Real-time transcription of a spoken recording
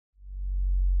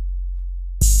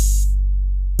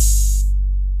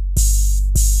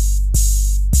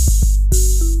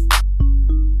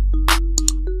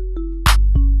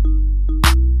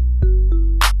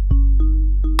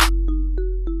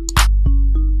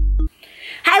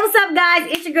Hey, what's up,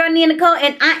 guys? It's your girl, NeyahNecole,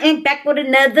 and I am back with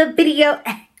another video.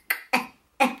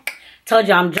 Told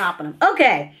you I'm dropping them.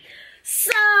 Okay,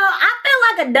 so I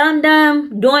feel like a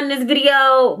dum-dum doing this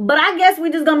video, but I guess we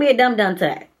just gonna be a dum-dum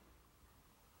today.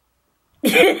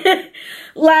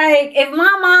 Like, if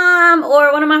my mom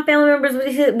or one of my family members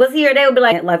was here, they would be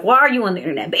like, why are you on the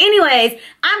internet? But anyways,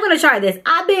 I'm gonna try this.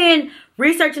 I've been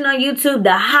researching on YouTube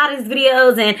the hottest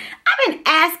videos, and I've been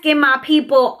asking my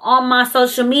people on my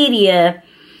social media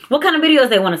what kind of videos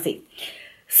they want to see.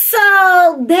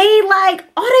 So they like,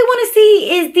 all they want to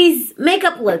see is these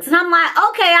makeup looks, and I'm like,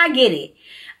 okay, I get it.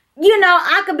 You know,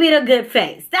 I could beat a good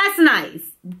face. That's nice,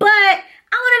 but I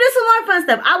want to do some more fun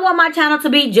stuff. I want my channel to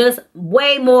be just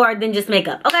way more than just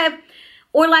makeup, okay?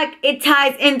 Or like it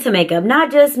ties into makeup, not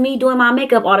just me doing my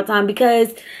makeup all the time,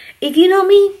 because if you know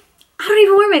me, I don't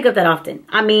even wear makeup that often.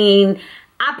 I mean,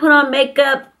 I put on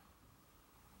makeup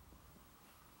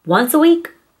once a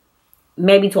week,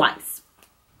 maybe twice.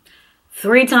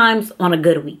 3 times on a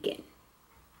good weekend.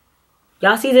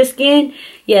 Y'all see this skin?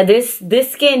 Yeah, this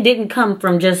skin didn't come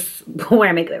from just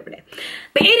wearing makeup every day.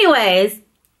 But anyways,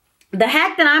 the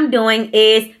hack that I'm doing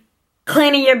is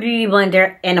cleaning your beauty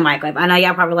blender in the microwave. I know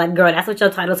y'all probably like, girl, that's what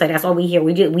your title said. That's what we here.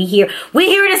 We here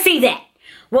to see that.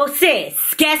 Well,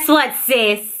 sis, guess what,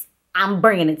 sis? I'm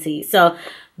bringing it to you. So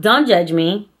don't judge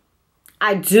me.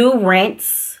 I do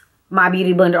rinse my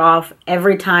beauty blender off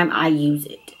every time I use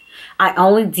it. I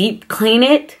only deep clean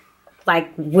it,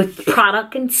 like with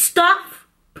product and stuff,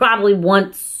 probably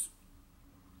once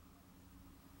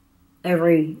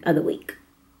every other week.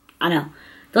 I know.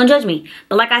 Don't judge me.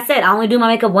 But like I said, I only do my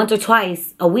makeup once or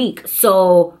twice a week.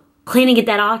 So cleaning it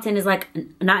that often is like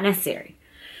not necessary.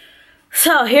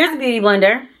 So here's the beauty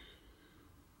blender.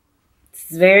 It's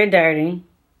very dirty.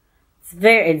 It's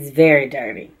very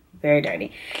dirty. Very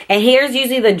dirty. And here's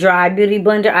usually the dry beauty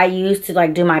blender I use to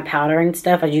like do my powder and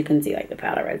stuff. As you can see, like the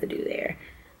powder residue there.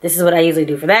 This is what I usually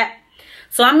do for that.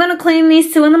 So I'm going to clean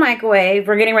these 2 in the microwave.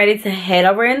 We're getting ready to head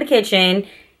over in the kitchen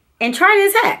and try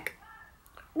this hack.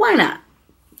 Why not?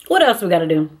 What else we got to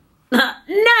do?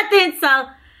 Nothing. So,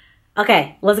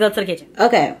 okay, let's go to the kitchen.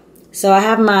 Okay, so I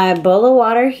have my bowl of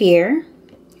water here.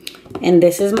 And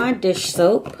this is my dish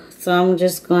soap. So I'm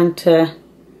just going to,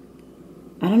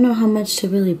 I don't know how much to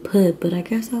really put, but I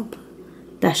guess I'll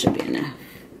put, that should be enough,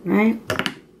 right?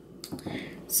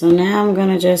 So now I'm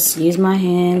gonna just use my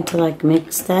hand to like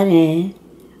mix that in.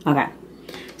 Okay,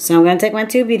 so I'm gonna take my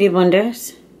 2 beauty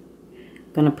blenders,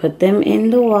 gonna put them in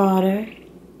the water,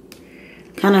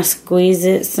 kind of squeeze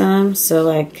it some, so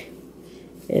like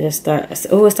it'll start,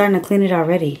 oh, it's starting to clean it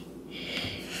already.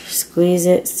 Squeeze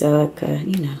it so it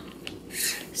could, you know,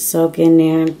 soak in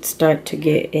there and start to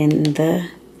get in the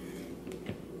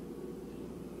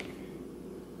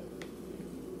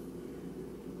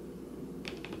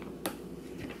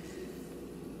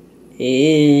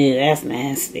ew, that's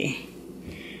nasty.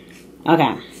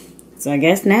 Okay, so I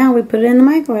guess now we put it in the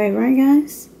microwave, right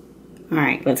guys?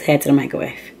 Alright, let's head to the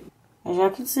microwave. As y'all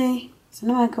can see, it's in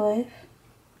the microwave.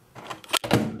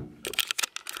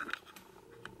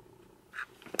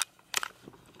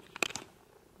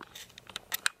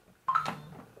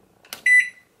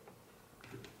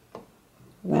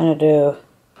 We're gonna do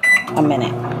a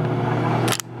minute.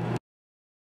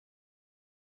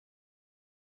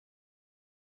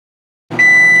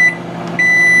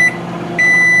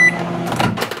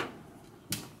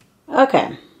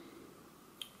 Okay,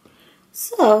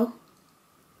 so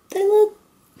they look,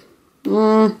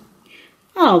 I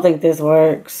don't think this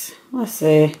works. Let's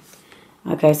see.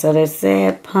 Okay, so they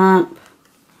said pump.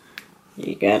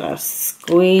 You gotta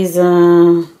squeeze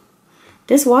them.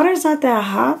 This water's not that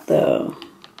hot though.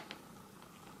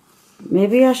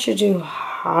 Maybe I should do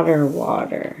hotter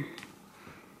water.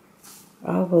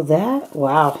 Oh, well that,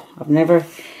 wow.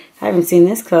 I haven't seen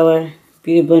this color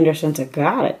beauty blender since I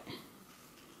got it.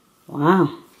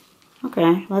 Wow.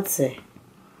 Okay, let's see.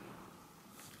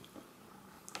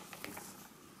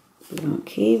 We're gonna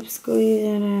keep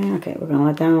squeezing it. Okay, we're gonna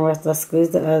let that one rest. Let's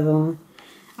squeeze the other one.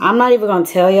 I'm not even gonna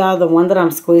tell y'all, the one that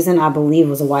I'm squeezing, I believe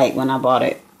was white when I bought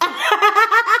it.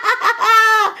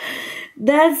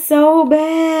 That's so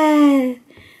bad.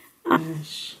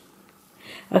 Gosh.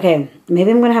 Okay,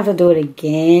 maybe I'm gonna have to do it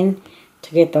again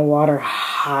to get the water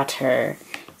hotter.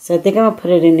 So I think I'm gonna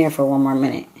put it in there for 1 more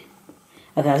minute.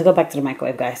 Okay, let's go back to the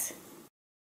microwave, guys.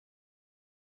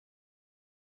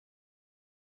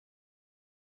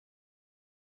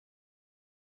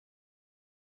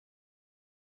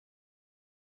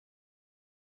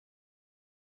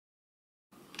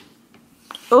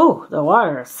 Oh, the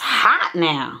water is hot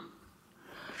now.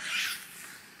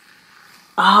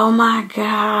 Oh my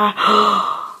God.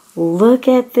 Look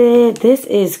at this. This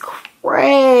is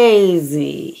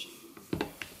crazy.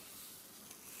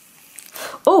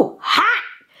 Oh, hot.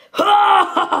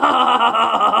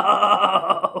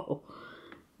 Oh,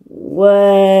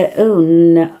 what? Oh,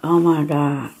 no. Oh, my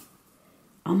God.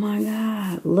 Oh, my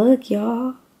God. Look,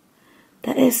 y'all.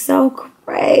 That is so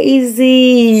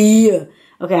crazy.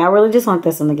 Okay, I really just want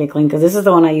this one to get clean because this is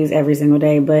the one I use every single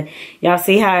day. But y'all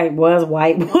see how it was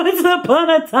white once upon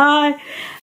a time?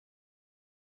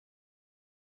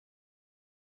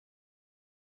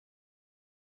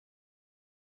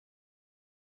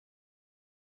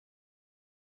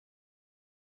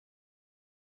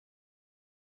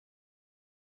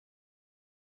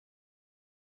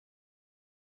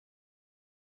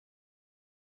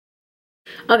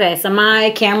 Okay, so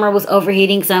my camera was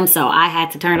overheating some, so I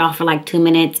had to turn it off for like 2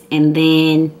 minutes and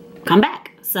then come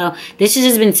back. So this has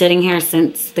just been sitting here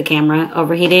since the camera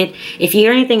overheated. If you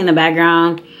hear anything in the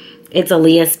background, it's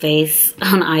Aaliyah's face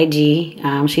on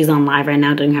IG. She's on live right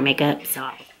now doing her makeup. So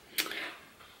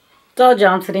told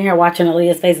y'all I'm sitting here watching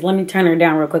Aaliyah's face. Let me turn her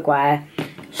down real quick while I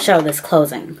show this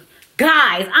closing.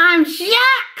 Guys, I'm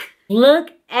shocked. Look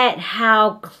at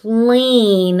how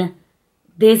clean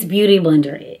this beauty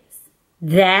blender is.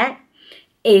 That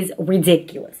is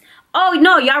ridiculous. Oh,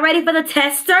 no, y'all ready for the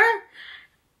tester?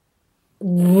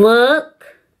 Look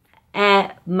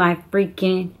at my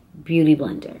freaking beauty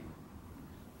blender.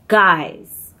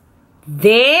 Guys,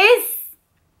 this,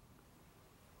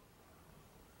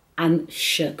 I'm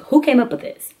shook. Who came up with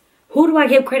this? Who do I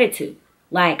give credit to?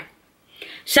 Like,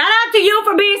 shout out to you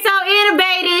for being so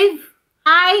innovative.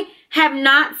 I have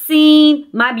not seen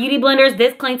my beauty blenders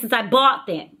this clean since I bought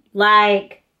them.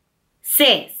 Like,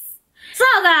 sis. So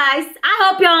guys, I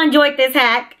hope y'all enjoyed this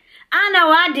hack. I know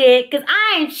I did, because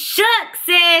I am shook,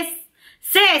 sis.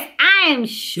 Sis, I am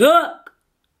shook.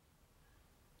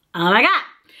 Oh my God.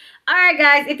 Alright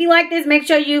guys, if you like this, make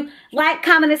sure you like,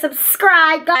 comment, and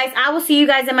subscribe. Guys, I will see you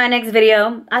guys in my next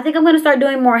video. I think I'm going to start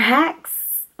doing more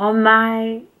hacks on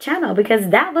my channel because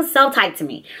that was so tight to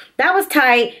me. That was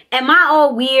tight, and my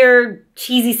old weird,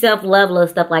 cheesy self-love, little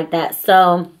stuff like that.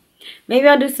 So maybe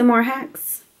I'll do some more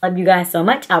hacks. Love you guys so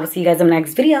much. I will see you guys in the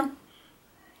next video.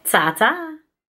 Ta-ta.